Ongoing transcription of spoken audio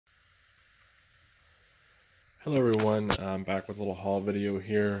Hello everyone, I'm back with a little haul video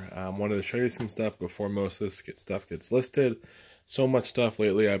here. Wanted to show you some stuff before most of this stuff gets listed. So much stuff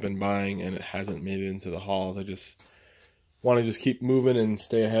lately I've been buying and it hasn't made it into the hauls. I just want to keep moving and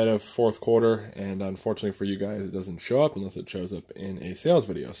stay ahead of fourth quarter, and unfortunately for you guys it doesn't show up unless it shows up in a sales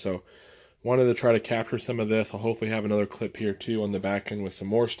video. So wanted to try to capture some of this. I'll hopefully have another clip here too on the back end with some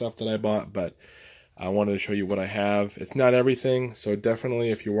more stuff that I bought, but I wanted to show you what I have. It's not everything, so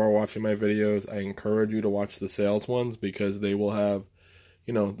definitely if you are watching my videos, I encourage you to watch the sales ones because they will have,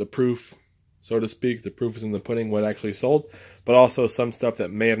 you know, the proof, so to speak. The proof is in the pudding, what actually sold, but also some stuff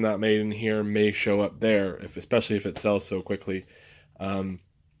that may have not made in here may show up there, especially if it sells so quickly.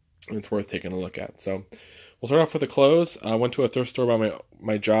 It's worth taking a look at. So we'll start off with the clothes. I went to a thrift store by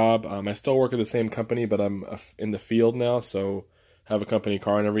my job. I still work at the same company, but I'm in the field now, so I have a company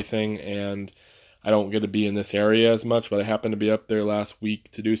car and everything, and I don't get to be in this area as much, but I happened to be up there last week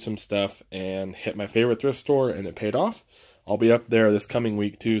to do some stuff and hit my favorite thrift store, and it paid off. I'll be up there this coming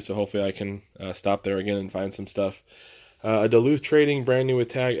week too, so hopefully I can stop there again and find some stuff. A Duluth Trading, brand new with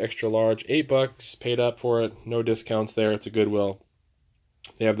tag, extra large, $8, paid up for it, no discounts there. It's a Goodwill.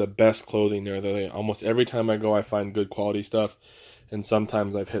 They have the best clothing there. Almost every time I go, I find good quality stuff, and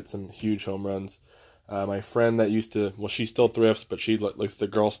sometimes I've hit some huge home runs. My friend that used to, well, she still thrifts, but she likes the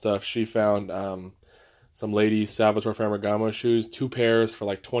girl stuff. She found some ladies' Salvatore Ferragamo shoes, 2 pairs for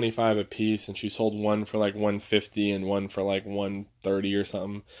like $25 a piece, and she sold one for like $150 and one for like $130 or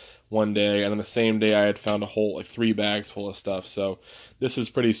something one day. And on the same day, I had found a whole like 3 bags full of stuff. So this is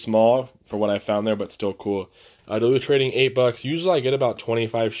pretty small for what I found there, but still cool. Duluth Trading, $8. Usually I get about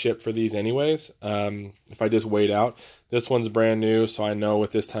 25 shipped for these anyways, if I just wait out. This one's brand new, so I know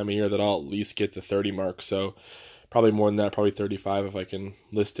with this time of year that I'll at least get the 30 mark. So probably more than that, probably 35 if I can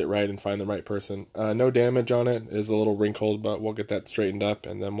list it right and find the right person. No damage on it. It is a little wrinkled, but we'll get that straightened up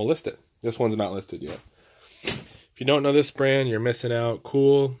and then we'll list it. This one's not listed yet. If you don't know this brand, you're missing out.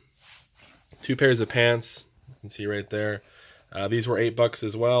 Kuhl, 2 pairs of pants. You can see right there. These were $8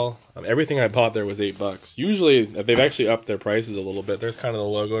 as well. Everything I bought there was $8. Usually, they've actually upped their prices a little bit. There's kind of the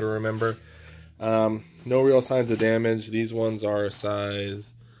logo to remember. No real signs of damage. These ones are a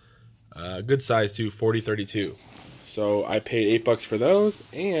size, good size too, 40-32. So I paid $8 for those,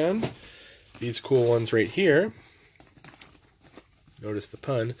 and these cool ones right here. Notice the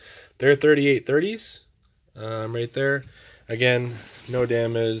pun. They're 38-30s, right there. Again, no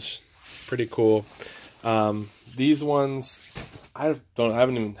damage. Pretty cool. These ones, I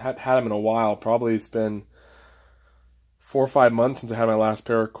haven't even had them in a while. Probably it's been 4 or 5 months since I had my last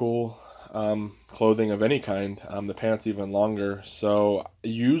pair of Kuhl clothing of any kind. The pants even longer. So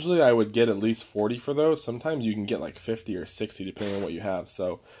usually I would get at least 40 for those. Sometimes you can get like 50 or 60 depending on what you have.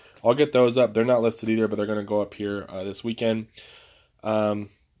 So I'll get those up. They're not listed either, but they're going to go up here this weekend. From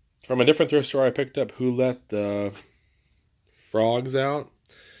a different thrift store, I picked up Who Let the Frogs Out.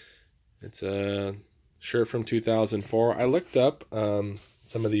 It's a shirt from 2004. I looked up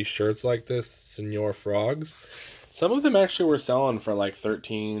some of these shirts like this, Senor Frogs. Some of them actually were selling for like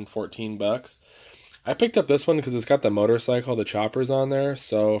 $13-14. I picked up this one because it's got the motorcycle, the choppers on there.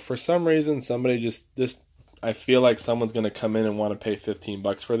 So for some reason, somebody I feel like someone's going to come in and want to pay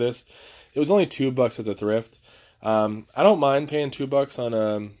 $15 for this. It was only $2 at the thrift. I don't mind paying $2 on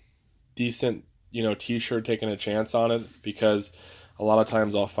a decent, t-shirt, taking a chance on it, because a lot of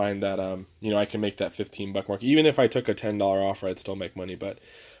times I'll find that, I can make that $15 mark. Even if I took a $10 offer, I'd still make money, but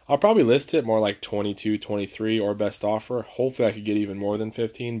I'll probably list it more like 22, 23, or best offer. Hopefully I could get even more than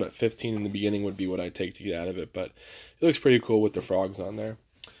 15, but 15 in the beginning would be what I'd take to get out of it. But it looks pretty cool with the frogs on there.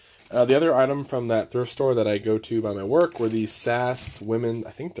 The other item from that thrift store that I go to by my work were these SAS women.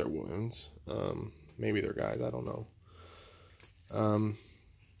 I think they're women's. Maybe they're guys. I don't know.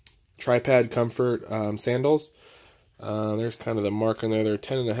 Tripod comfort sandals. There's kind of the mark on there. They're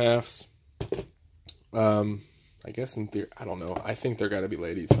 10.5s. I guess in theory, I don't know. I think they're got to be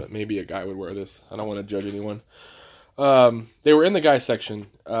ladies, but maybe a guy would wear this. I don't want to judge anyone. They were in the guy section.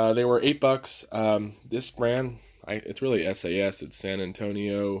 They were $8. This brand, it's really SAS. It's San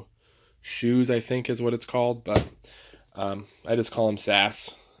Antonio Shoes, I think is what it's called, but I just call them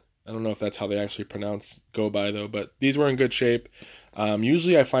SAS. I don't know if that's how they actually go by though, but these were in good shape.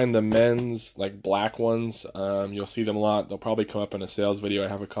 Usually I find the men's, like black ones, you'll see them a lot. They'll probably come up in a sales video. I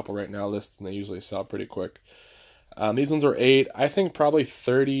have a couple right now listed, and they usually sell pretty quick. These ones are $8. I think probably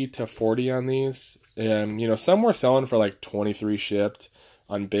 30 to 40 on these. And, some were selling for like 23 shipped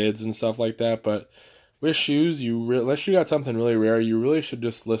on bids and stuff like that. But with shoes, unless you got something really rare, you really should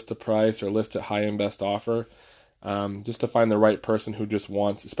just list the price or list it high and best offer. Just to find the right person who just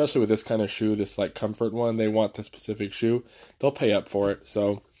wants, especially with this kind of shoe, this like comfort one, they want the specific shoe. They'll pay up for it.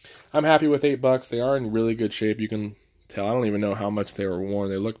 So I'm happy with $8. They are in really good shape. You can tell. I don't even know how much they were worn.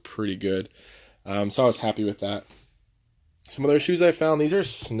 They look pretty good. So I was happy with that. Some other shoes I found. These are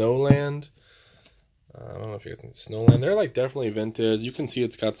Snowland. I don't know if you guys can see Snowland. They're like definitely vintage. You can see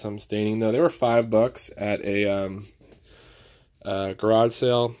it's got some staining though. They were $5 at a garage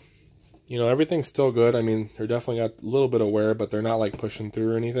sale. You know, everything's still good. I mean, they're definitely got a little bit of wear, but they're not like pushing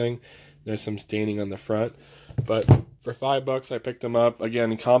through or anything. There's some staining on the front. But for $5, I picked them up.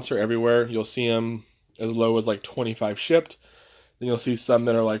 Again, comps are everywhere. You'll see them as low as like 25 shipped. Then you'll see some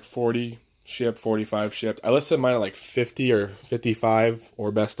that are like 40 shipped, 45 shipped. I listed mine at like 50 or 55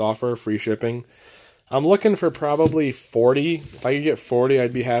 or best offer, free shipping. I'm looking for probably 40. If I could get 40,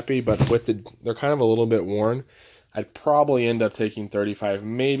 I'd be happy. But with they're kind of a little bit worn. I'd probably end up taking 35,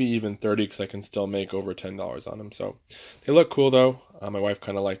 maybe even 30, because I can still make over $10 on them. So they look cool though. My wife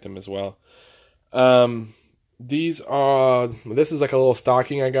kind of liked them as well. This is like a little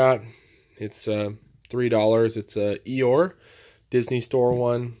stocking I got. It's $3. It's a Eeyore Disney Store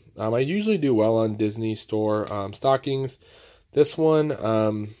one. I usually do well on Disney Store stockings. This one,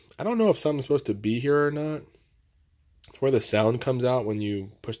 I don't know if something's supposed to be here or not. It's where the sound comes out when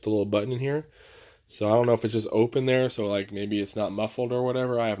you push the little button in here. So I don't know if it's just open there, so like maybe it's not muffled or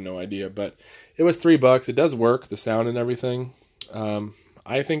whatever. I have no idea, but it was $3. It does work, the sound and everything.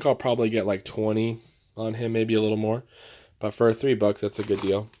 I think I'll probably get like 20 on him, maybe a little more. But for $3, that's a good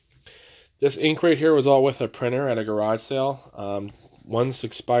deal. This ink right here was all with a printer at a garage sale. One's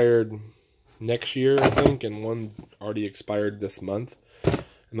expired next year, I think, and one already expired this month. And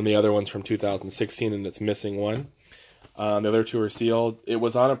then the other one's from 2016, and it's missing one. The other two are sealed. It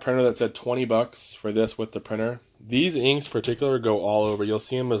was on a printer that said $20 for this with the printer. These inks in particular go all over. You'll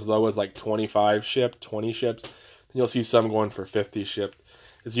see them as low as like 25 shipped, 20 shipped. Then you'll see some going for 50 shipped.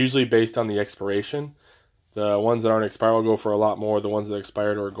 It's usually based on the expiration. The ones that aren't expired will go for a lot more. The ones that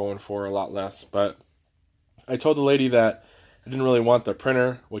expired are going for a lot less. But I told the lady that I didn't really want the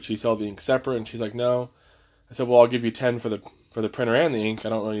printer, which she sold the ink separate, and she's like, no. I said, well, I'll give you 10 for the printer and the ink. I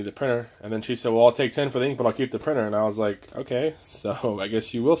don't really need the printer. And then she said, well, I'll take 10 for the ink, but I'll keep the printer. And I was like, okay, so I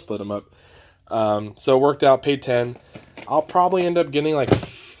guess you will split them up. So it worked out, paid 10. I'll probably end up getting like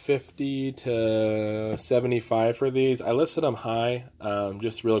 50 to 75 for these. I listed them high,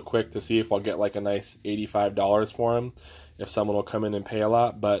 just real quick to see if I'll get like a nice $85 for them, if someone will come in and pay a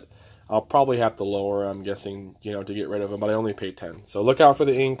lot. But I'll probably have to lower, I'm guessing, you know, to get rid of them. But I only paid 10. So look out for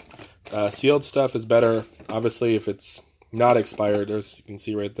the ink. Sealed stuff is better. Obviously, if it's not expired, there's, you can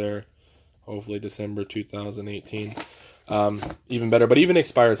see right there, hopefully December 2018. Even better, but even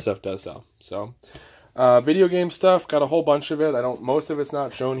expired stuff does sell. So video game stuff, got a whole bunch of it. Most of it's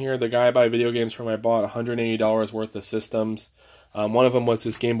not shown here. The guy I buy video games from, I bought $180 worth of systems. One of them was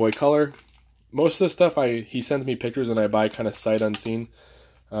this Game Boy Color. Most of the stuff he sends me pictures and I buy kind of sight unseen.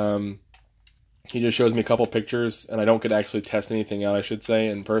 He just shows me a couple pictures and I don't get to actually test anything out, I should say,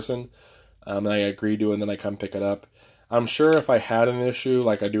 in person. And I agree to it and then I come pick it up. I'm sure if I had an issue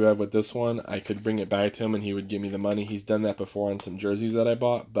like I do have with this one, I could bring it back to him and he would give me the money. He's done that before on some jerseys that I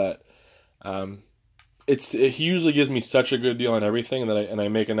bought, but he usually gives me such a good deal on everything that I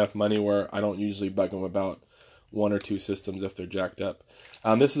make enough money where I don't usually bug him about one or two systems if they're jacked up.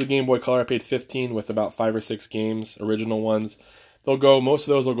 This is a Game Boy Color. I paid $15 with about 5 or 6 games, original ones. Most of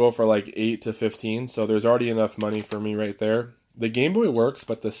those will go for like 8 to 15, so there's already enough money for me right there. The Game Boy works,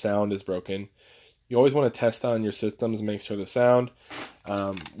 but the sound is broken. You always want to test on your systems, make sure the sound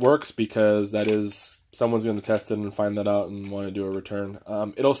works, because that is, someone's going to test it and find that out and want to do a return.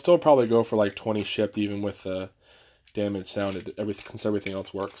 It'll still probably go for like 20 shipped, even with the damaged sound, since everything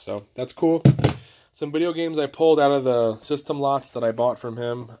else works. So that's cool. Some video games I pulled out of the system lots that I bought from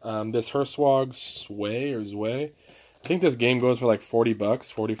him. This Herswag Zwei. I think this game goes for like $40,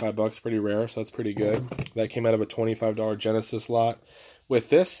 $45, pretty rare, so that's pretty good. That came out of a $25 Genesis lot. With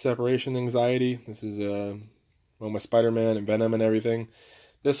this, Separation Anxiety, this is one with Spider-Man and Venom and everything.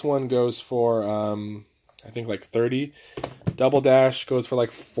 This one goes for, I think like 30. Double Dash goes for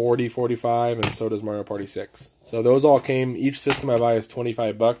like 40, 45, and so does Mario Party 6. So those all came, each system I buy is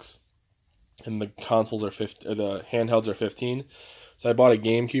 $25, and the consoles are 50, the handhelds are 15. So I bought a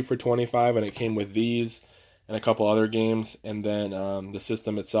GameCube for 25, and it came with these and a couple other games, and then the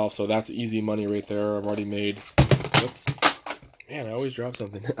system itself. So that's easy money right there. I've already made, whoops. Man, I always drop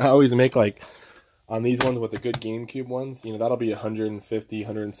something. I always make like, on these ones with the good GameCube ones, you know, that'll be $150,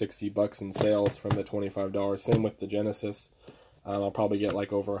 $160 in sales from the $25. Same with the Genesis. I'll probably get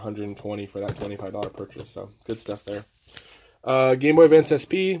like over $120 for that $25 purchase. So good stuff there. Game Boy Advance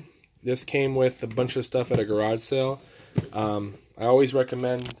SP. This came with a bunch of stuff at a garage sale. I always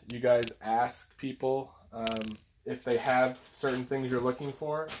recommend you guys ask people if they have certain things you're looking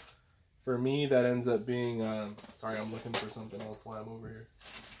for. For me, that ends up being, sorry, I'm looking for something else while I'm over here.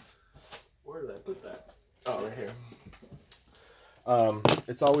 Where did I put that? Oh, right here.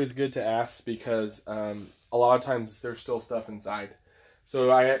 It's always good to ask because a lot of times there's still stuff inside. So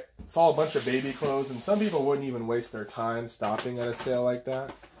I saw a bunch of baby clothes, and some people wouldn't even waste their time stopping at a sale like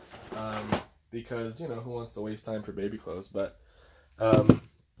that. Because, you know, who wants to waste time for baby clothes? But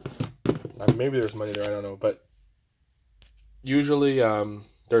maybe there's money there, I don't know. But usually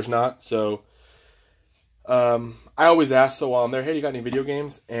there's not. So I always ask, so while I'm there, hey, you got any video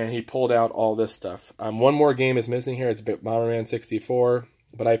games? And he pulled out all this stuff. One more game is missing here. It's Bomberman 64.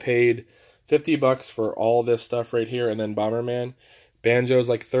 But I paid $50 for all this stuff right here, and then Bomberman. Banjo's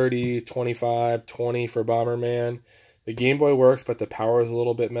like 30, 25, 20 for Bomberman. The Game Boy works, but the power is a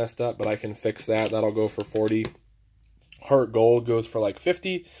little bit messed up, but I can fix that. That'll go for 40. Heart Gold goes for like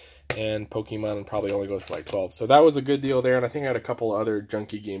 50, and Pokemon probably only goes for like 12. So that was a good deal there, and I think I had a couple other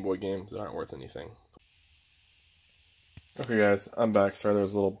junky Game Boy games that aren't worth anything. Okay, guys, I'm back. Sorry, there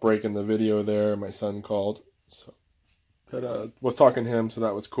was a little break in the video there. My son called, so was talking to him, so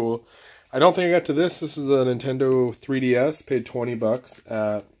that was cool. I don't think I got to this. This is a Nintendo 3DS. Paid $20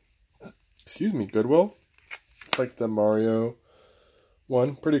 at, Goodwill. It's like the Mario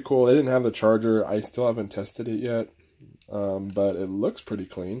one. Pretty cool. They didn't have the charger. I still haven't tested it yet, but it looks pretty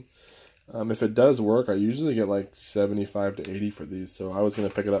clean. If it does work, I usually get like 75 to 80 for these, so I was going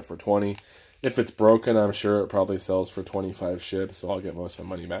to pick it up for 20. If it's broken, I'm sure it probably sells for 25 shipped, so I'll get most of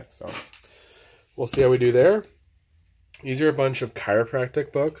my money back. So we'll see how we do there. These are a bunch of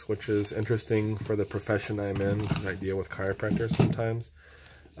chiropractic books, which is interesting for the profession I'm in, because I deal with chiropractors sometimes.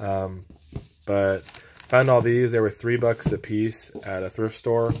 But found all these. They were $3 a piece at a thrift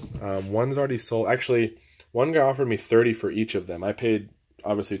store. One's already sold. Actually, one guy offered me 30 for each of them. I paid,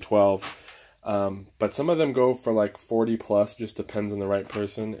 obviously, 12. But some of them go for like 40 plus, just depends on the right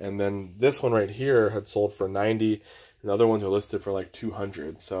person. And then this one right here had sold for 90, and other ones are listed for like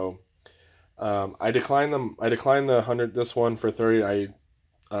 200. So I declined them. I declined the 100. This one for 30. I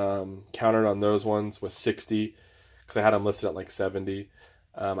countered on those ones with 60 because I had them listed at like 70.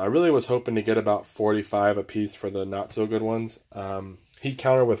 I really was hoping to get about 45 a piece for the not so good ones. He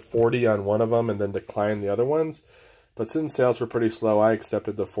countered with 40 on one of them and then declined the other ones. But since sales were pretty slow, I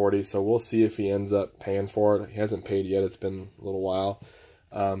accepted the 40. So we'll see if he ends up paying for it. He hasn't paid yet. It's been a little while.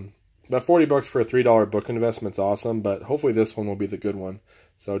 But $40 for a $3 book investment's awesome. But hopefully this one will be the good one.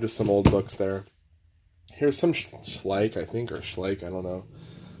 So just some old books there. Here's some Schleich, I think, or Schleich, I don't know.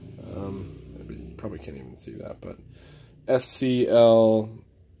 Maybe you probably can't even see that, but SCL,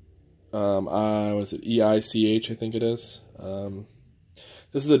 what is it, EICH, I think it is.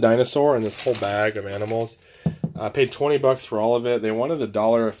 This is a dinosaur and this whole bag of animals. I paid $20 for all of it. They wanted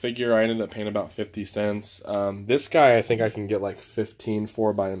 $1 a figure. I ended up paying about 50 cents. This guy, I think I can get like 15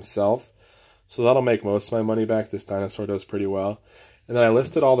 for by himself. So that'll make most of my money back. This dinosaur does pretty well. And then I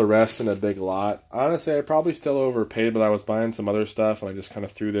listed all the rest in a big lot. Honestly, I probably still overpaid, but I was buying some other stuff, and I just kind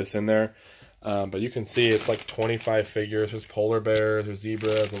of threw this in there. But you can see it's like 25 figures. There's polar bears, there's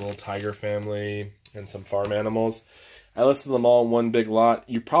zebras, a little tiger family, and some farm animals. I listed them all in one big lot.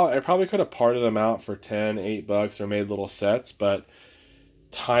 I probably could have parted them out for 10, $8, or made little sets, but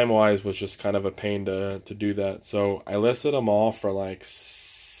time-wise was just kind of a pain to do that. So I listed them all for like,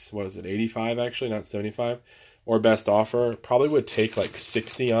 what is it, 85 actually, not 75. Or best offer. Probably would take like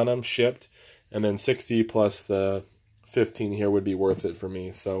 60 on them shipped, and then 60 plus the 15 here would be worth it for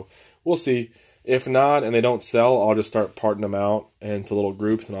me. So we'll see. If not, and they don't sell, I'll just start parting them out into little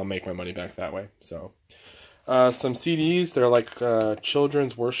groups, and I'll make my money back that way. So some CDs. They're like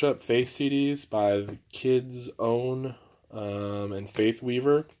children's worship faith CDs by the Kids Own and Faith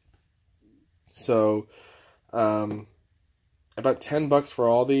Weaver. So about $10 for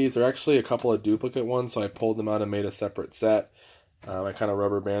all these. There are actually a couple of duplicate ones, so I pulled them out and made a separate set. I kind of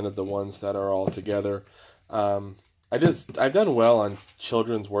rubber banded the ones that are all together. I've done well on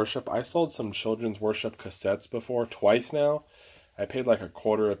children's worship. I sold some children's worship cassettes before, twice now. I paid like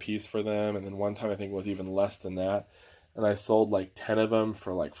 $0.25 a piece for them, and then one time I think it was even less than that. And I sold like 10 of them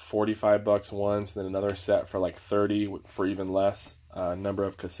for like $45 once, and then another set for like 30 for even less number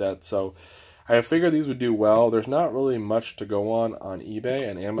of cassettes. So I figured these would do well. There's not really much to go on eBay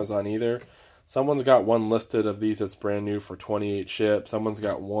and Amazon either. Someone's got one listed of these that's brand new for 28 shipped. Someone's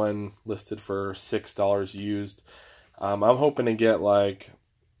got one listed for $6 used. I'm hoping to get like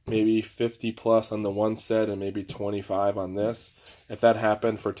maybe 50 plus on the one set and maybe 25 on this. If that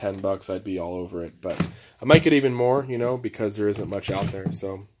happened for $10, I'd be all over it. But I might get even more, you know, because there isn't much out there.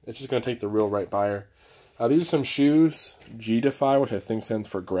 So it's just going to take the real right buyer. These are some shoes, G-Defy, which I think stands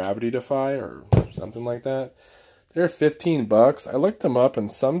for Gravity Defy or something like that. They're 15 bucks. I looked them up,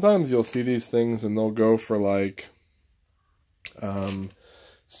 and sometimes you'll see these things and they'll go for like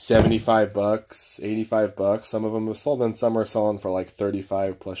 75 bucks, 85 bucks. Some of them have sold, and some are selling for like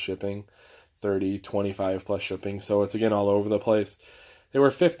 35 plus shipping, 30, 25 plus shipping. So it's again all over the place. They were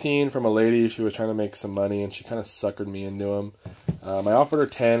 15 from a lady. She was trying to make some money, and she kind of suckered me into them. I offered her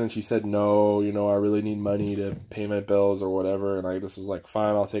 10, and she said, no, you know, I really need money to pay my bills or whatever. And I just was like,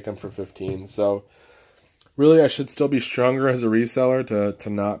 fine, I'll take them for 15. So really, I should still be stronger as a reseller to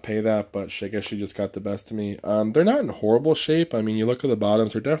not pay that, but I guess she just got the best of me. They're not in horrible shape. I mean, you look at the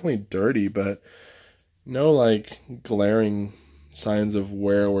bottoms, they're definitely dirty, but no, like, glaring signs of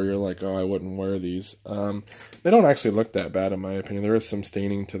wear where you're like, oh, I wouldn't wear these. They don't actually look that bad, in my opinion. There is some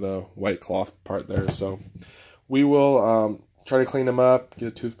staining to the white cloth part there, so we will try to clean them up, get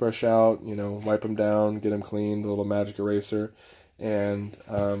a toothbrush out, you know, wipe them down, get them cleaned, a little magic eraser, and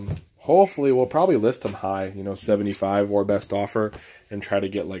hopefully we'll probably list them high, you know, 75 or best offer, and try to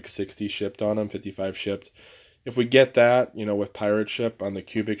get like 60 shipped on them, 55 shipped. If we get that, you know, with pirate ship on the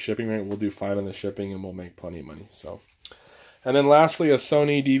cubic shipping rate, we'll do fine on the shipping and we'll make plenty of money. So, and then lastly, a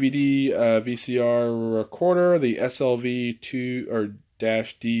Sony DVD VCR recorder, the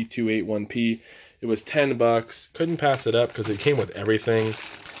SLV-D281P. It was 10 bucks. Couldn't pass it up because it came with everything.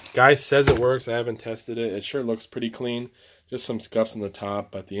 Guy says it works. I haven't tested it. It sure looks pretty clean. Just some scuffs on the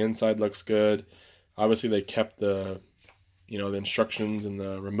top, but the inside looks good. Obviously, they kept the, you know, the instructions and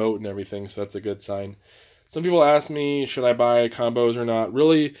the remote and everything, so that's a good sign. Some people ask me, should I buy combos or not?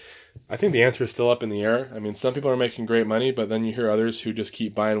 Really, I think the answer is still up in the air. I mean, some people are making great money, but then you hear others who just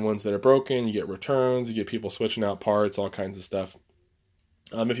keep buying ones that are broken. You get returns, you get people switching out parts, all kinds of stuff.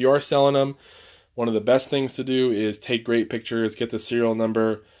 If you are selling them, one of the best things to do is take great pictures, get the serial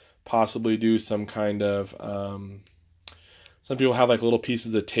number, possibly do some kind of... some people have like little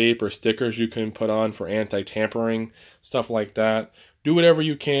pieces of tape or stickers you can put on for anti-tampering, stuff like that. Do whatever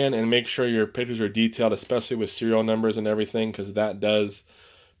you can and make sure your pictures are detailed, especially with serial numbers and everything, because that does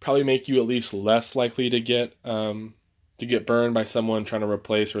probably make you at least less likely to get burned by someone trying to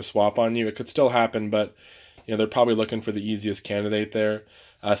replace or swap on you. It could still happen, but you know, they're probably looking for the easiest candidate there.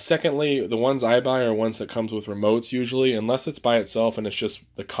 Secondly, the ones I buy are ones that comes with remotes usually, unless it's by itself and it's just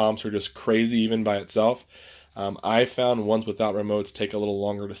the comps are just crazy even by itself. I found ones without remotes take a little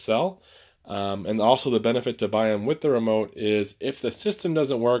longer to sell. And also the benefit to buy them with the remote is if the system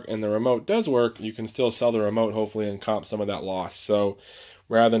doesn't work and the remote does work, you can still sell the remote hopefully and comp some of that loss. So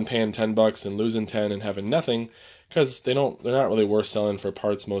rather than paying 10 bucks and losing 10 and having nothing, because they're not really worth selling for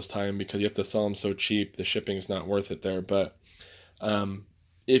parts most time because you have to sell them so cheap, the shipping's not worth it there. But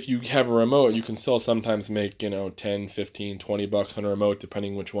if you have a remote, you can still sometimes make, you know, 10, 15, 20 bucks on a remote,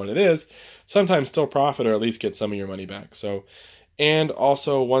 depending which one it is. Sometimes still profit or at least get some of your money back. So, and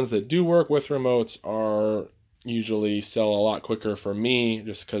also ones that do work with remotes are usually sell a lot quicker for me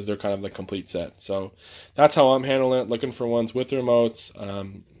just because they're kind of the complete set. So that's how I'm handling it, looking for ones with remotes.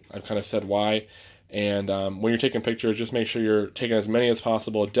 I've kind of said why. And when you're taking pictures, just make sure you're taking as many as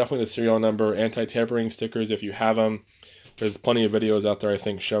possible. Definitely the serial number, anti-tampering stickers if you have them. There's plenty of videos out there, I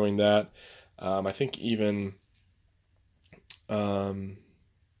think, showing that. I think even, who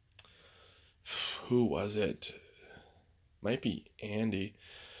was it? Might be Andy.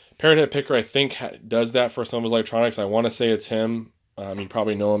 Parrothead Picker, I think, does that for some of his electronics. I want to say it's him. You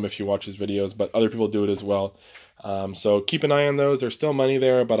probably know him if you watch his videos, but other people do it as well. So keep an eye on those. There's still money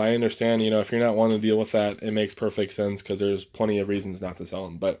there, but I understand, you know, if you're not wanting to deal with that, it makes perfect sense because there's plenty of reasons not to sell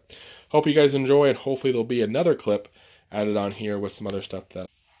them. But hope you guys enjoy it. Hopefully there'll be another clip added on here with some other stuff that...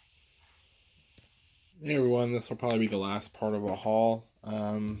 Hey everyone, this will probably be the last part of a haul.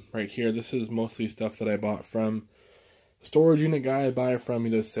 Right here, this is mostly stuff that I bought from the storage unit guy I buy from.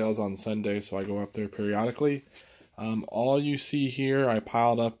 He does sales on Sunday, so I go up there periodically. All you see here, I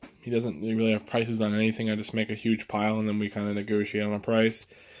piled up. He doesn't really have prices on anything. I just make a huge pile and then we kind of negotiate on a price.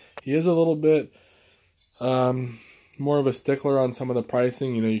 He is a little bit more of a stickler on some of the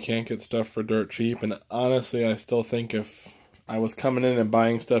pricing. You know, you can't get stuff for dirt cheap. And honestly, I still think if I was coming in and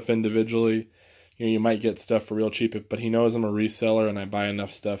buying stuff individually, you know, you might get stuff for real cheap. But he knows I'm a reseller and I buy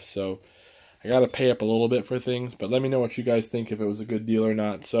enough stuff, so I got to pay up a little bit for things. But let me know what you guys think, if it was a good deal or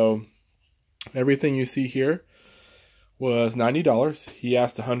not. So everything you see here was $90. He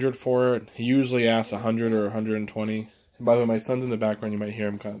asked $100 for it. He usually asks $100 or $120. And by the way, my son's in the background. You might hear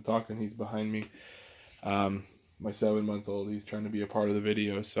him kind of talking. He's behind me. My 7-month-old, he's trying to be a part of the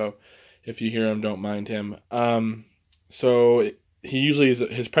video. So if you hear him, don't mind him. So he usually is,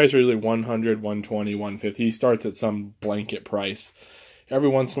 his price are usually $100, $120, $150. He starts at some blanket price. Every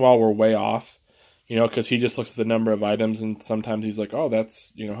once in a while, we're way off. you know, because he just looks at the number of items, and sometimes he's like, oh,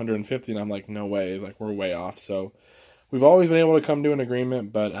 that's, you know, 150, and I'm like, no way, like, we're way off. So we've always been able to come to an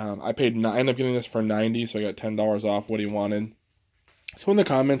agreement, but I ended up getting this for 90, so I got $10 off what he wanted. So in the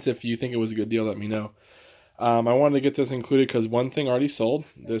comments, if you think it was a good deal, let me know. I wanted to get this included because one thing already sold.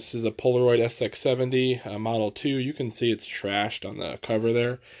 This is a Polaroid SX70 Model 2. You can see it's trashed on the cover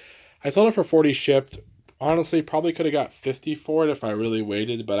there. I sold it for 40 shipped. Honestly, probably could have got 50 for it if I really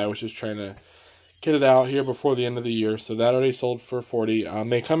waited, but I was just trying to get it out here before the end of the year. So that already sold for 40.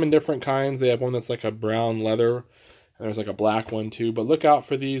 They come in different kinds. They have one that's like a brown leather, and there's like a black one too. But look out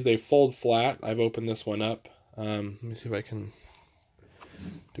for these. They fold flat. I've opened this one up. Let me see if I can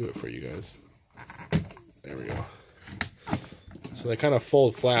do it for you guys. There we go. So they kind of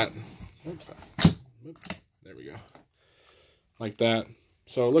fold flat. Oops. There we go. Like that.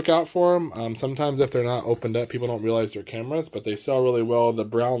 So look out for them. Sometimes if they're not opened up, people don't realize they're cameras, but they sell really well. The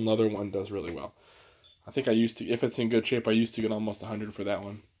brown leather one does really well. I think I used to, if it's in good shape, I used to get almost 100 for that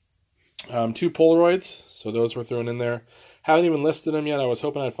one. 2 Polaroids, so those were thrown in there. Haven't even listed them yet. I was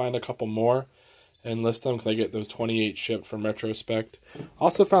hoping I'd find a couple more and list them because I get those 28 shipped from Retrospect.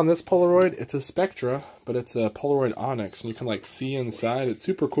 Also found this Polaroid. It's a Spectra, but it's a Polaroid Onyx, and you can like see inside. It's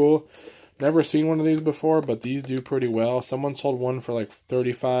super cool. Never seen one of these before, but these do pretty well. Someone sold one for like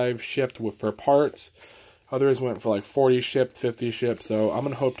 35 shipped for parts. Others went for like 40 shipped, 50 shipped. So I'm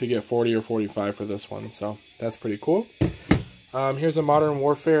going to hope to get 40 or 45 for this one. So that's pretty cool. Here's a Modern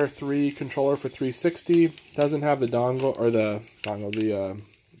Warfare 3 controller for 360. Doesn't have the dongle, or the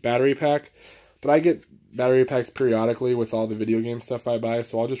battery pack. But I get battery packs periodically with all the video game stuff I buy.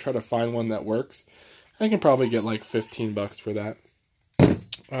 So I'll just try to find one that works. I can probably get like 15 bucks for that.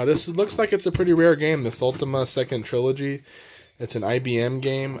 This looks like it's a pretty rare game, this Ultima Second Trilogy. It's an IBM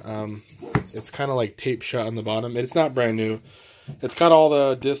game. It's kind of like taped shut on the bottom. It's not brand new. It's got all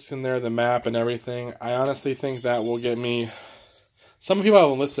the discs in there, the map and everything. I honestly think that will get me... Some people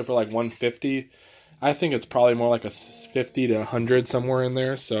have listed for like 150. I think it's probably more like a 50 to 100 somewhere in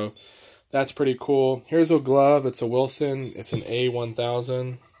there. So that's pretty cool. Here's a glove. It's a Wilson. It's an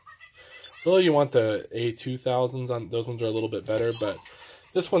A1000. Really, you want the A2000s. Those ones are a little bit better, but...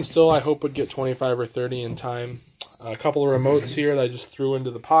 This one still, I hope, would get 25 or 30 in time. A couple of remotes here that I just threw into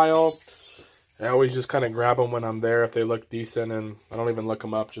the pile. I always just kind of grab them when I'm there if they look decent, and I don't even look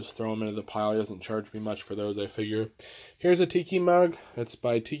them up. Just throw them into the pile. He doesn't charge me much for those, I figure. Here's a Tiki mug. It's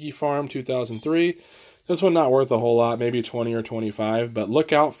by Tiki Farm 2003. This one not worth a whole lot, maybe 20 or 25, but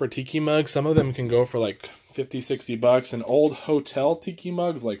look out for Tiki mugs. Some of them can go for like 50, 60 bucks. And old hotel Tiki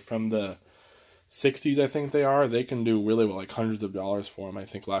mugs, like from the 60s, I think they are. They can do really well, like hundreds of dollars for them, I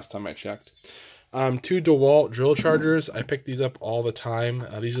think, last time I checked. 2 DeWalt drill chargers. I pick these up all the time.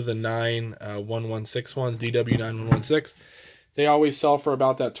 These are the 9116 ones, DW9116. They always sell for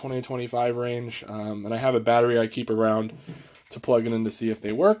about that 20 to 25 range. And I have a battery I keep around to plug it in to see if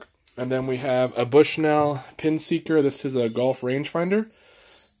they work. And then we have a Bushnell Pin Seeker. This is a golf rangefinder.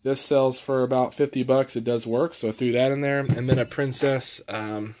 This sells for about 50 bucks. It does work, so I threw that in there. And then a Princess,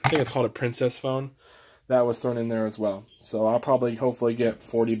 I think it's called a Princess phone. That was thrown in there as well. So I'll probably, hopefully, get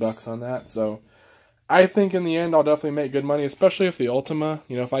 40 bucks on that. So I think in the end, I'll definitely make good money, especially if the Ultima,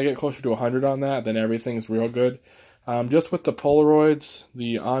 you know, if I get closer to 100 on that, then everything's real good. Just with the Polaroids,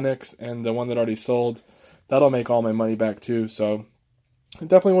 the Onyx, and the one that already sold, that'll make all my money back too. So it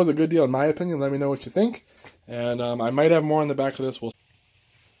definitely was a good deal in my opinion. Let me know what you think. And I might have more in the back of this. We'll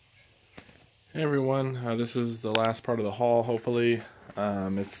Hey everyone, this is the last part of the haul, hopefully. I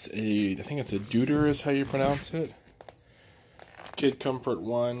think it's a Deuter is how you pronounce it. Kid Comfort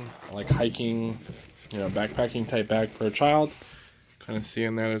 1, like hiking, you know, backpacking type bag for a child. Kind of see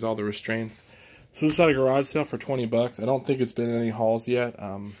in there, there's all the restraints. So this is at a garage sale for 20 bucks. I don't think it's been in any hauls yet,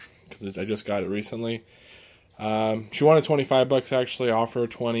 because I just got it recently. She wanted 25 bucks actually, offer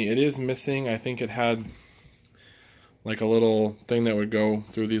 20. It is missing, I think it had like a little thing that would go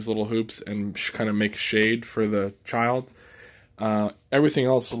through these little hoops and kind of make shade for the child. Everything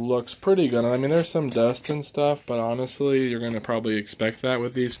else looks pretty good. I mean, there's some dust and stuff, but honestly, you're going to probably expect that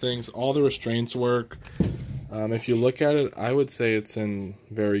with these things. All the restraints work. If you look at it, I would say it's in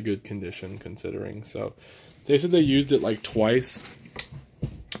very good condition considering. So they said they used it like twice.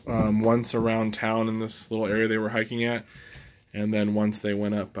 Once around town in this little area they were hiking at, and then once they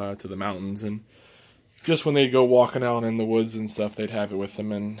went up to the mountains. And just when they'd go walking out in the woods and stuff, they'd have it with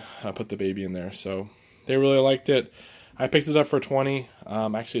them and put the baby in there. So they really liked it. I picked it up for 20.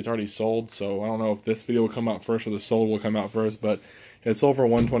 Actually, it's already sold, so I don't know if this video will come out first or the sold will come out first, but it sold for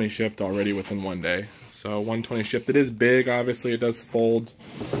 120 shipped already within one day. So 120 shipped. It is big, obviously. It does fold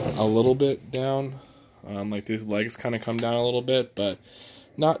a little bit down. Like these legs kind of come down a little bit, but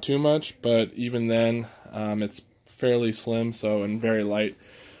Not too much, but even then, it's fairly slim, so, and very light.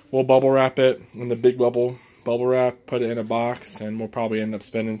 We'll bubble wrap it in the big bubble wrap, put it in a box, and we'll probably end up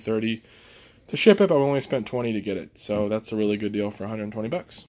spending $30 to ship it, but we only spent $20 to get it. So that's a really good deal for $120.